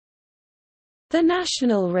The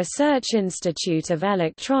National Research Institute of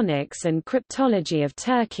Electronics and Cryptology of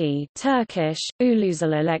Turkey Turkish,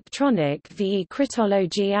 Ulusal Elektronik ve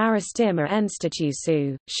Cryptoloji Araştırma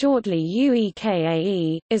Enstitüsü, shortly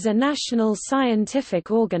UEKAE, is a national scientific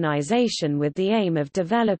organization with the aim of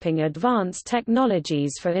developing advanced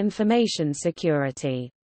technologies for information security.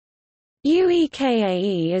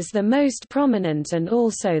 UEKAE is the most prominent and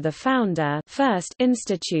also the founder first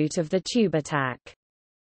institute of the TÜBİTAK.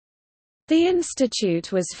 The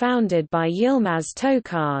institute was founded by Yılmaz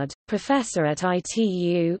Tokard, professor at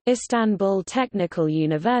ITU, Istanbul Technical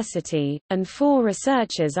University, and 4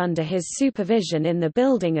 researchers under his supervision in the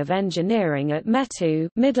Building of Engineering at METU,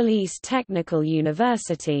 Middle East Technical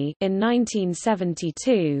University, in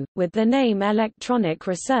 1972, with the name Electronic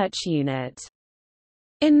Research Unit.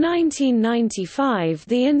 In 1995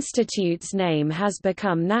 the institute's name has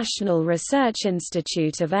become National Research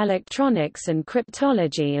Institute of Electronics and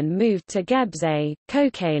Cryptology and moved to Gebze,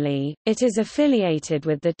 Kocaeli. It is affiliated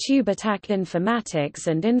with the TÜBİTAK Informatics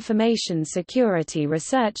and Information Security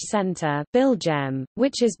Research Center (Bilgem),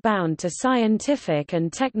 which is bound to Scientific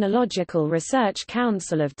and Technological Research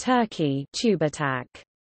Council of Turkey (TÜBİTAK).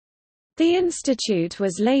 The institute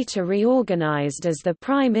was later reorganized as the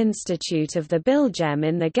Prime Institute of the Bilgem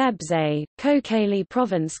in the Gebze, Kocaeli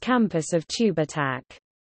Province campus of TÜBİTAK.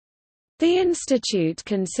 The institute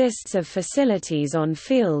consists of facilities on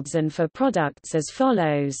fields and for products as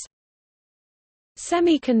follows: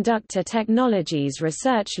 Semiconductor Technologies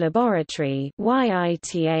Research Laboratory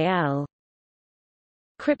 (YITAL),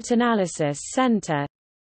 Cryptanalysis Center,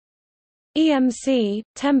 EMC,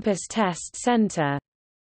 Tempest Test Center,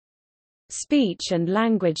 Speech and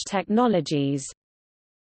Language Technologies,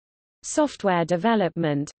 Software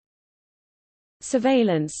Development,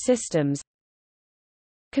 Surveillance Systems,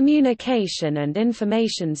 Communication and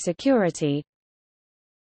Information Security,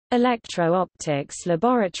 Electro-Optics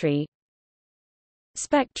Laboratory,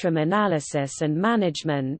 Spectrum Analysis and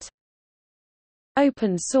Management,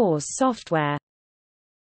 Open Source Software,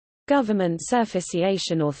 Government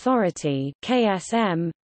Certification Authority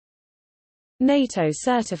 (KSM),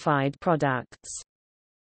 NATO-certified products.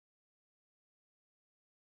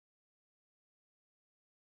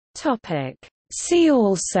 See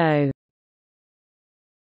also: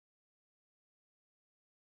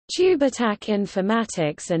 TÜBİTAK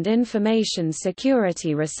Informatics and Information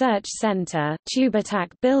Security Research Center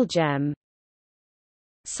TÜBİTAK Bilgem,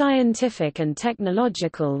 Scientific and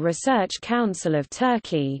Technological Research Council of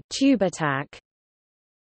Turkey TÜBİTAK,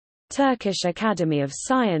 Turkish Academy of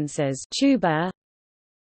Sciences (TÜBA),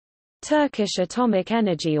 Turkish Atomic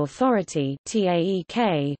Energy Authority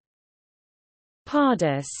 (TAEK),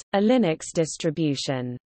 Pardus, a Linux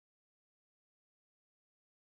distribution.